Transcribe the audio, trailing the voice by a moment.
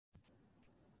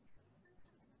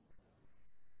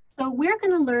So we're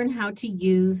going to learn how to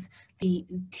use the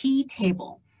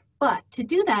T-table. But to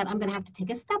do that, I'm going to have to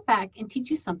take a step back and teach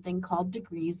you something called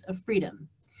degrees of freedom.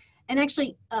 And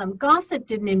actually, Gossett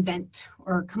didn't invent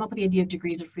or come up with the idea of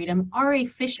degrees of freedom. R.A.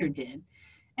 Fisher did.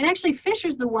 And actually,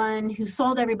 Fisher's the one who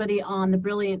sold everybody on the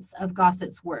brilliance of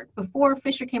Gossett's work. Before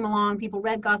Fisher came along, people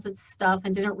read Gossett's stuff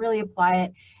and didn't really apply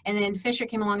it. And then Fisher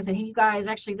came along and said, hey, you guys,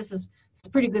 actually, this is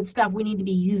pretty good stuff. We need to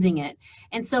be using it.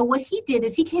 And so what he did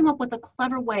is he came up with a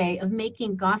clever way of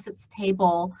making Gossett's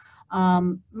table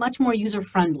much more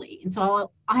user-friendly. And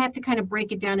so I have to kind of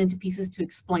break it down into pieces to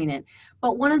explain it.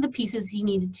 But one of the pieces he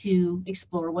needed to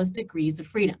explore was degrees of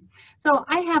freedom. So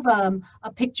I have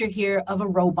a picture here of a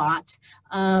robot.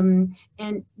 And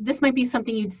this might be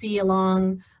something you'd see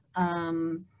along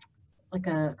like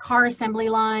a car assembly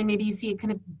line. Maybe you see it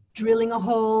kind of drilling a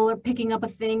hole or picking up a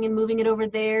thing and moving it over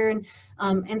there.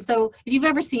 And so if you've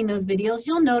ever seen those videos,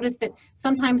 you'll notice that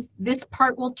sometimes this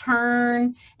part will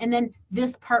turn and then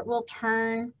this part will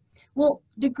turn. Well,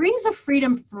 degrees of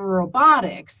freedom for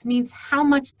robotics means how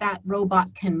much that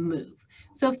robot can move.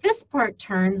 So if this part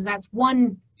turns, that's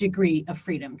 1 degree of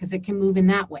freedom because it can move in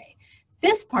that way.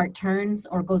 This part turns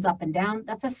or goes up and down,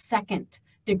 that's a 2nd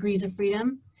degrees of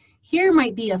freedom. Here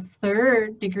might be a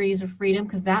 3rd degrees of freedom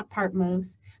because that part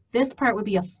moves. This part would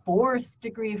be a 4th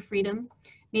degree of freedom.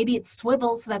 Maybe it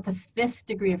swivels, so that's a 5th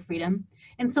degree of freedom.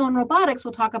 And so in robotics,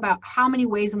 we'll talk about how many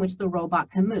ways in which the robot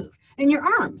can move. And your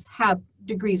arms have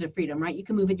degrees of freedom, right? You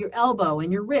can move at your elbow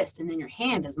and your wrist, and then your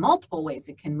hand has multiple ways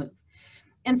it can move.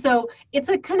 And so it's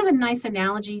a kind of a nice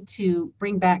analogy to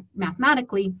bring back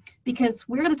mathematically because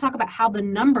we're going to talk about how the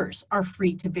numbers are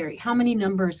free to vary, how many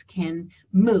numbers can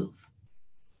move.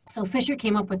 So Fisher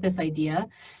came up with this idea.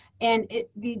 And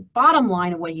the bottom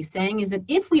line of what he's saying is that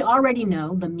if we already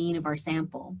know the mean of our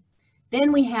sample,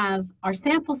 then we have our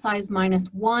sample size minus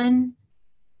 1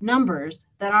 numbers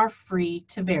that are free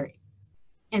to vary.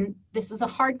 And this is a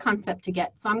hard concept to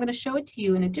get, so I'm going to show it to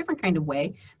you in a different kind of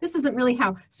way. This isn't really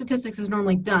how statistics is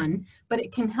normally done, but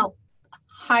it can help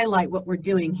highlight what we're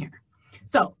doing here.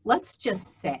 So let's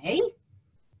just say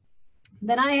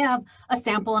that I have a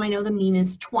sample and I know the mean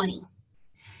is 20,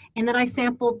 and that I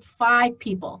sampled 5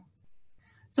 people.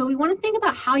 So we want to think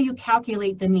about how you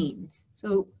calculate the mean.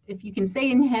 So if you can say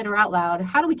in head or out loud,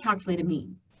 how do we calculate a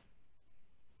mean?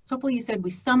 So hopefully you said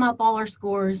we sum up all our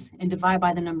scores and divide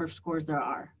by the number of scores there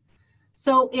are.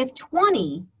 So if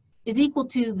 20 is equal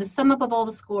to the sum up of all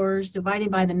the scores divided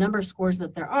by the number of scores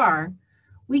that there are,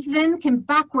 we then can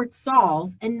backward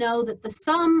solve and know that the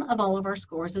sum of all of our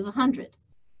scores is 100,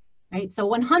 right? So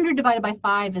 100 divided by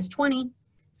 5 is 20.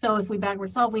 So if we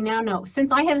backward solve, we now know,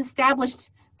 since I had established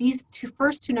these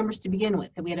first two numbers to begin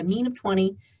with, that we had a mean of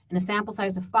 20 and a sample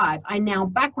size of 5, I now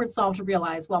backward solve to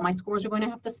realize, well, my scores are going to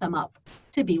have to sum up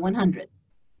to be 100.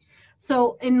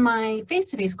 So in my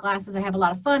face-to-face classes, I have a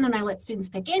lot of fun and I let students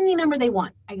pick any number they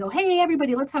want. I go, hey,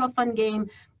 everybody, let's have a fun game.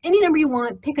 Any number you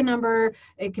want, pick a number.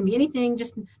 It can be anything,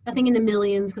 just nothing in the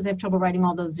millions because I have trouble writing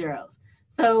all those zeros.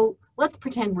 So let's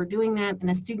pretend we're doing that and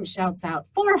a student shouts out,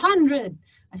 400.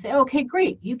 I say, okay,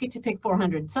 great, you get to pick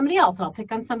 400. Somebody else, and I'll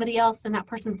pick on somebody else, and that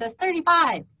person says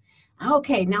 35.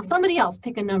 Okay, now somebody else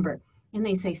pick a number, and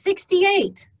they say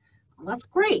 68. Well, that's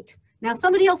great. Now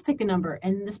somebody else pick a number,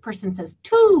 and this person says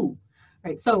 2.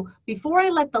 Right, so before I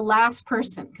let the last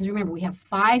person, because remember, we have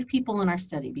 5 people in our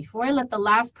study, before I let the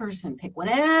last person pick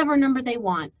whatever number they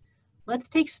want, let's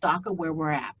take stock of where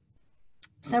we're at.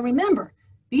 So remember,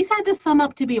 these had to sum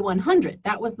up to be 100.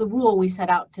 That was the rule we set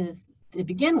out to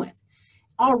begin with.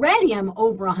 Already I'm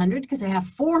over 100 because I have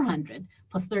 400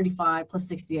 plus 35 plus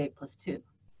 68 plus 2.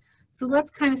 So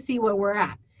let's kind of see where we're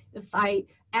at. If I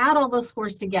add all those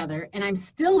scores together and I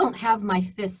still don't have my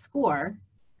 5th score,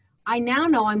 I now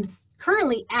know I'm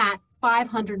currently at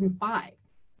 505.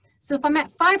 So if I'm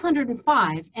at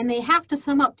 505 and they have to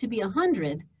sum up to be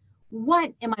 100,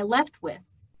 what am I left with?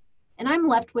 And I'm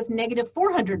left with negative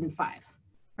 405,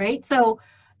 right? So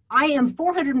I am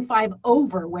 405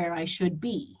 over where I should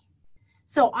be.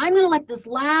 So I'm going to let this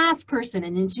last person,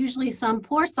 and it's usually some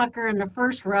poor sucker in the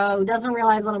first row who doesn't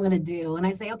realize what I'm going to do. And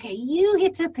I say, okay, you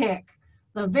get to pick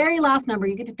the very last number.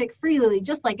 You get to pick freely,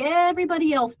 just like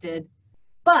everybody else did.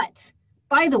 But,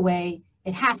 by the way,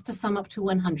 it has to sum up to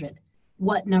 100.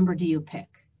 What number do you pick?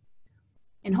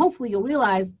 And hopefully you'll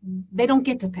realize they don't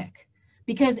get to pick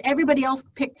because everybody else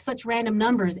picked such random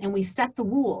numbers and we set the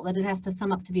rule that it has to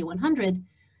sum up to be 100.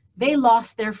 They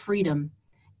lost their freedom.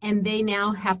 And they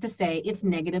now have to say it's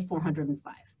negative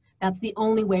 405. That's the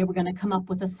only way we're going to come up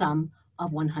with a sum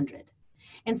of 100.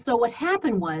 And so what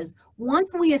happened was,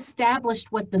 once we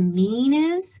established what the mean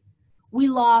is, we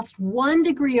lost 1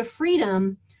 degree of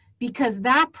freedom because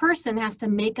that person has to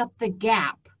make up the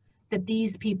gap that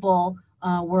these people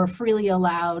were freely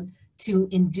allowed to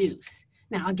induce.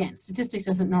 Now, again, statistics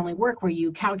doesn't normally work where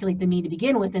you calculate the mean to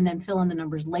begin with and then fill in the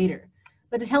numbers later.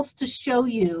 But it helps to show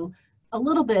you a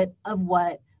little bit of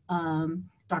what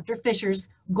Dr. Fisher's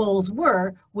goals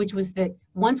were, which was that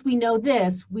once we know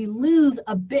this, we lose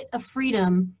a bit of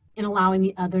freedom in allowing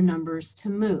the other numbers to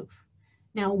move.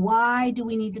 Now, why do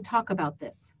we need to talk about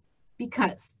this?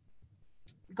 Because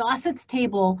Gosset's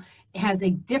table has a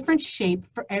different shape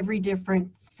for every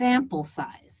different sample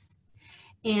size.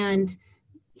 And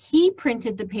he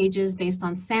printed the pages based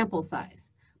on sample size.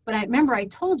 But remember I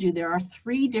told you there are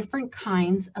 3 different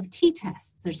kinds of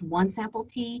t-tests. There's one sample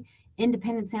t,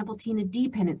 independent sample t, and a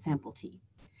dependent sample t.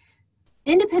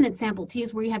 Independent sample t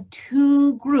is where you have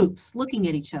 2 groups looking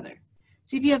at each other.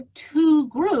 So if you have 2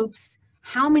 groups,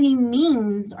 how many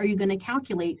means are you going to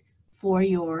calculate for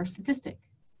your statistic?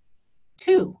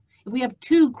 2. If we have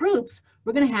 2 groups,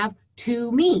 we're going to have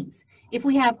 2 means. If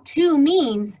we have 2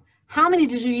 means, how many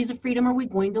degrees of freedom are we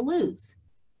going to lose?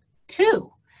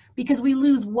 2, because we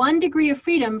lose 1 degree of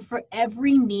freedom for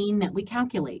every mean that we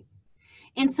calculate.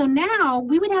 And so now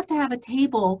we would have to have a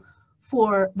table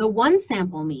for the 1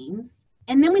 sample means,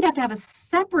 and then we'd have to have a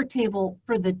separate table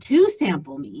for the 2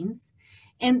 sample means.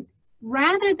 And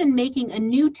rather than making a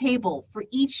new table for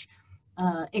each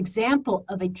example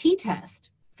of a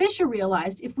t-test, Fisher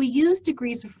realized if we use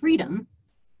degrees of freedom,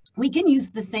 we can use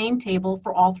the same table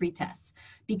for all 3 tests,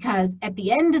 because at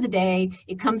the end of the day,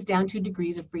 it comes down to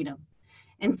degrees of freedom.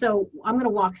 And so I'm going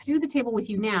to walk through the table with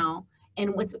you now.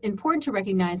 And what's important to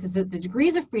recognize is that the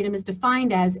degrees of freedom is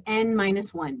defined as n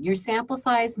minus 1, your sample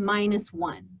size minus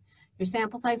 1, your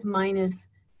sample size minus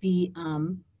the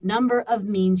number of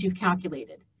means you've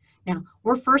calculated. Now,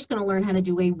 we're first going to learn how to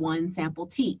do a 1 sample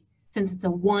t. Since it's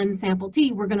a 1 sample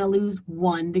t, we're going to lose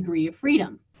 1 degree of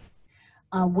freedom.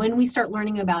 When we start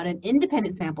learning about an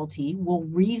independent sample t, we'll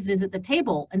revisit the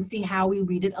table and see how we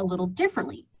read it a little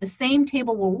differently. The same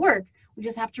table will work, we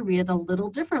just have to read it a little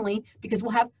differently because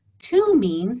we'll have 2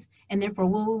 means, and therefore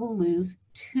we will lose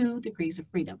 2 degrees of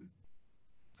freedom.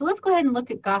 So let's go ahead and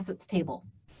look at Gosset's table.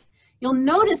 You'll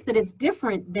notice that it's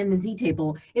different than the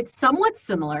z-table. It's somewhat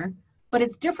similar, but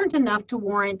it's different enough to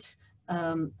warrant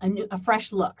a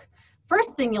fresh look.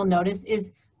 First thing you'll notice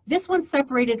is this one's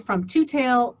separated from 2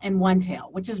 tail and 1 tail,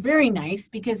 which is very nice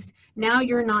because now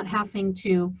you're not having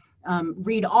to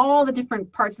read all the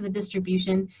different parts of the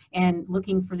distribution and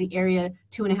looking for the area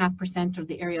 2.5% or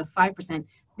the area of 5%.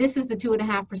 This is the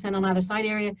 2.5% on either side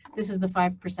area. This is the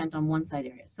 5% on one side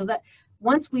area. So that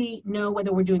once we know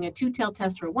whether we're doing a 2-tail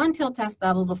test or a 1-tail test,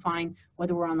 that'll define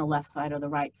whether we're on the left side or the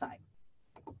right side.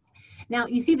 Now,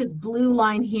 you see this blue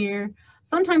line here.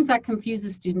 Sometimes that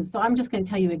confuses students, so I'm just going to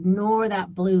tell you ignore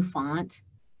that blue font.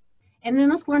 And then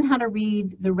let's learn how to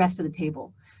read the rest of the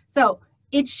table. So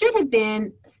it should have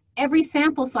been every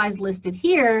sample size listed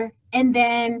here, and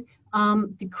then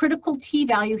the critical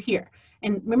t-value here.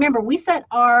 And remember, we set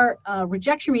our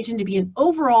rejection region to be an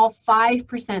overall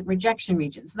 5% rejection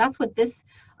region. So that's what this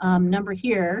number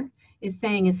here is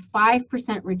saying is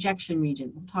 5% rejection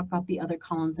region. We'll talk about the other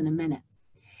columns in a minute.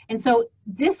 And so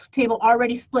this table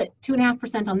already split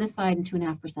 2.5% on this side and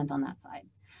 2.5% on that side.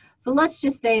 So let's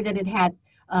just say that it had,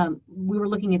 we were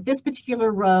looking at this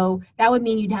particular row. That would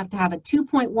mean you'd have to have a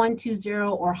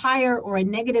 2.120 or higher or a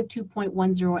negative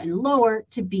 2.10 and lower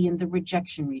to be in the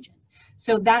rejection region.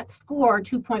 So that score,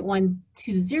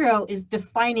 2.120, is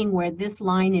defining where this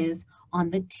line is on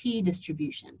the t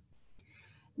distribution.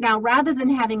 Now, rather than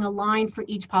having a line for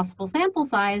each possible sample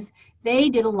size, they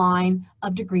did a line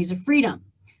of degrees of freedom.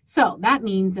 So that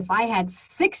means if I had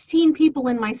 16 people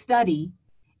in my study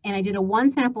and I did a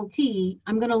 1 sample t,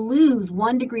 I'm going to lose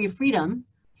 1 degree of freedom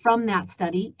from that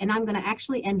study, and I'm going to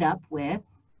actually end up with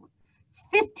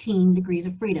 15 degrees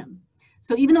of freedom.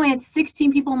 So even though I had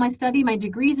 16 people in my study, my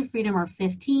degrees of freedom are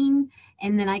 15,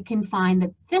 and then I can find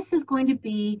that this is going to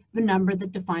be the number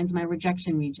that defines my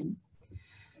rejection region.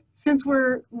 Since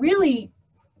we're really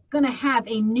going to have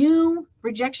a new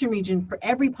rejection region for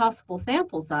every possible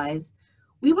sample size,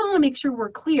 we want to make sure we're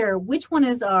clear which one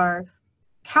is our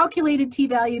calculated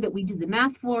t-value that we did the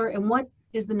math for, and what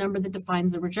is the number that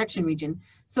defines the rejection region.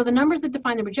 So the numbers that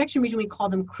define the rejection region, we call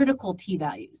them critical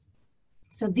t-values.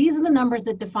 So these are the numbers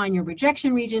that define your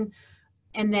rejection region,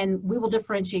 and then we will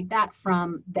differentiate that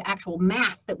from the actual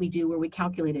math that we do where we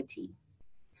calculate a t.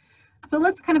 So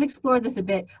let's kind of explore this a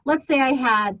bit. Let's say I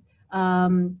had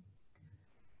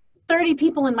 30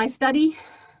 people in my study.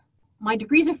 My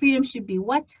degrees of freedom should be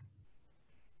what?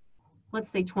 Let's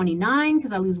say 29,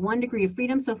 because I lose 1 degree of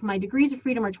freedom. So if my degrees of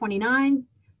freedom are 29,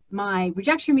 my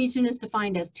rejection region is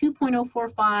defined as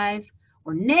 2.045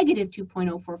 or negative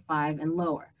 2.045 and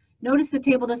lower. Notice the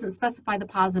table doesn't specify the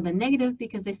positive and negative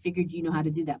because they figured you know how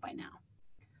to do that by now.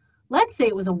 Let's say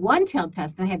it was a one-tailed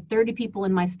test and I had 30 people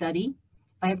in my study.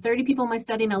 If I have 30 people in my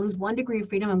study and I lose 1 degree of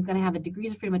freedom, I'm going to have a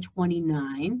degrees of freedom of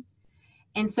 29.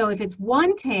 And so if it's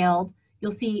one-tailed,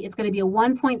 you'll see it's going to be a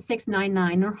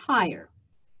 1.699 or higher.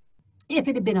 If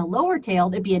it had been a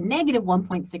lower-tailed, it'd be a negative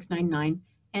 1.699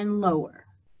 and lower.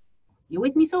 You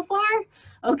with me so far?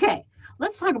 Okay,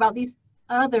 let's talk about these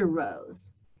other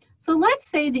rows. So let's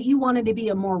say that you wanted to be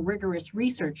a more rigorous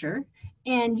researcher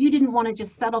and you didn't want to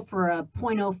just settle for a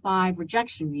 0.05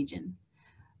 rejection region.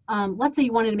 Let's say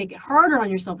you wanted to make it harder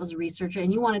on yourself as a researcher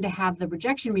and you wanted to have the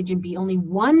rejection region be only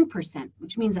 1%,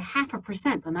 which means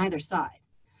 0.5% on either side.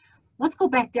 Let's go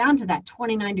back down to that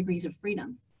 29 degrees of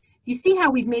freedom. You see how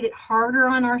we've made it harder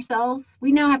on ourselves?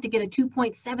 We now have to get a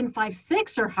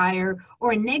 2.756 or higher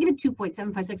or a negative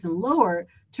 2.756 and lower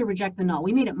to reject the null.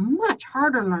 We made it much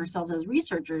harder on ourselves as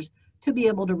researchers to be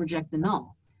able to reject the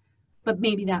null. But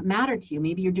maybe that mattered to you.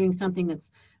 Maybe you're doing something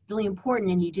that's really important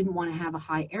and you didn't want to have a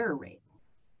high error rate.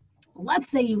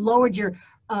 Let's say you lowered your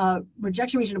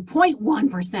rejection region to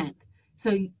 0.1%.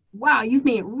 So, wow, you've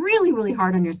made it really, really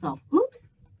hard on yourself. Oops,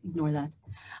 ignore that.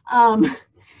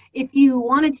 If you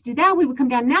wanted to do that, we would come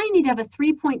down. Now you need to have a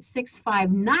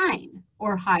 3.659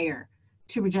 or higher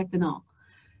to reject the null.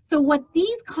 So what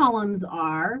these columns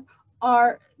are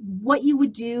what you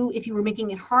would do if you were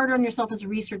making it harder on yourself as a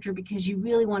researcher because you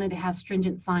really wanted to have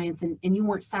stringent science and you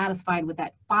weren't satisfied with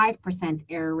that 5%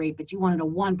 error rate, but you wanted a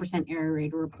 1% error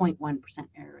rate or a 0.1%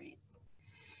 error rate.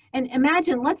 And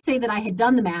imagine, let's say that I had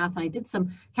done the math and I did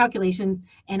some calculations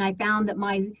and I found that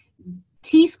my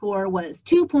t-score was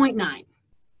 2.9.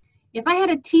 If I had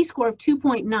a t-score of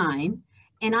 2.9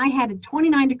 and I had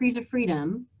 29 degrees of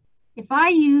freedom, if I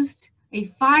used a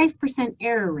 5%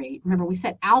 error rate, remember we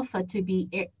set alpha to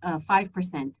be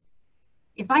 5%.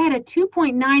 If I had a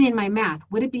 2.9 in my math,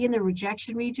 would it be in the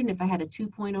rejection region if I had a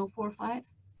 2.045?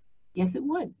 Yes, it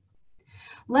would.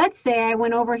 Let's say I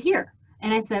went over here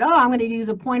and I said, oh, I'm going to use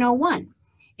a 0.01.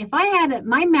 If I had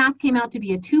my math came out to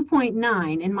be a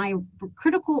 2.9 and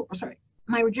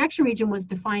my rejection region was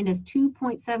defined as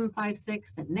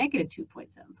 2.756 and negative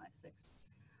 2.756.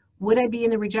 Would I be in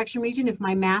the rejection region if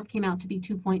my math came out to be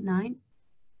 2.9?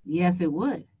 Yes, it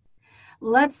would.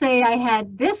 Let's say I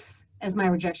had this as my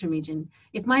rejection region.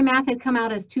 If my math had come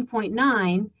out as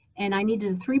 2.9 and I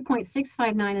needed a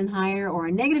 3.659 and higher or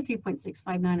a negative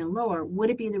 3.659 and lower,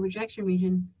 would it be in the rejection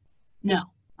region? No,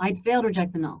 I'd fail to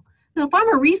reject the null. So if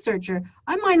I'm a researcher,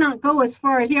 I might not go as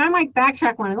far as here. I might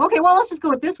backtrack one and go, okay, well, let's just go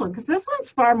with this one because this one's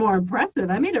far more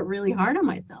impressive. I made it really hard on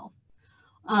myself.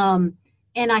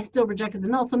 And I still rejected the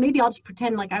null. So maybe I'll just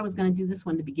pretend like I was going to do this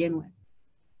one to begin with.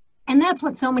 And that's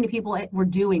what so many people were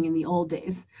doing in the old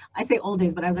days. I say old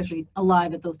days, but I was actually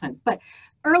alive at those times. But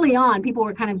early on, people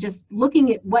were kind of just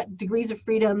looking at what degrees of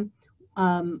freedom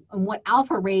and what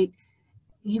alpha rate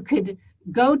you could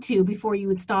go to before you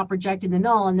would stop rejecting the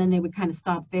null, and then they would kind of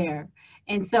stop there.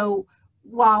 And so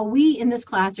while we in this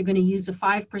class are going to use a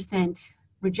 5%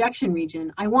 rejection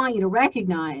region, I want you to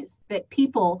recognize that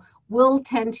people will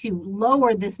tend to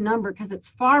lower this number because it's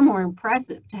far more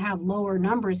impressive to have lower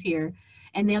numbers here,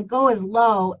 and they'll go as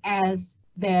low as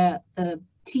the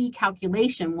t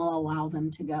calculation will allow them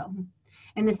to go.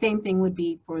 And the same thing would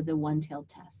be for the one-tailed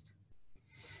test.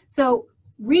 So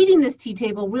reading this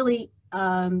t-table really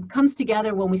comes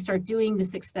together when we start doing the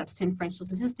 6 steps to inferential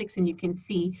statistics, and you can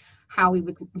see how we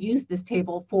would use this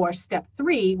table for step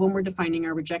 3 when we're defining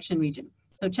our rejection region.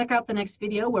 So check out the next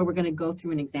video where we're going to go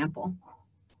through an example.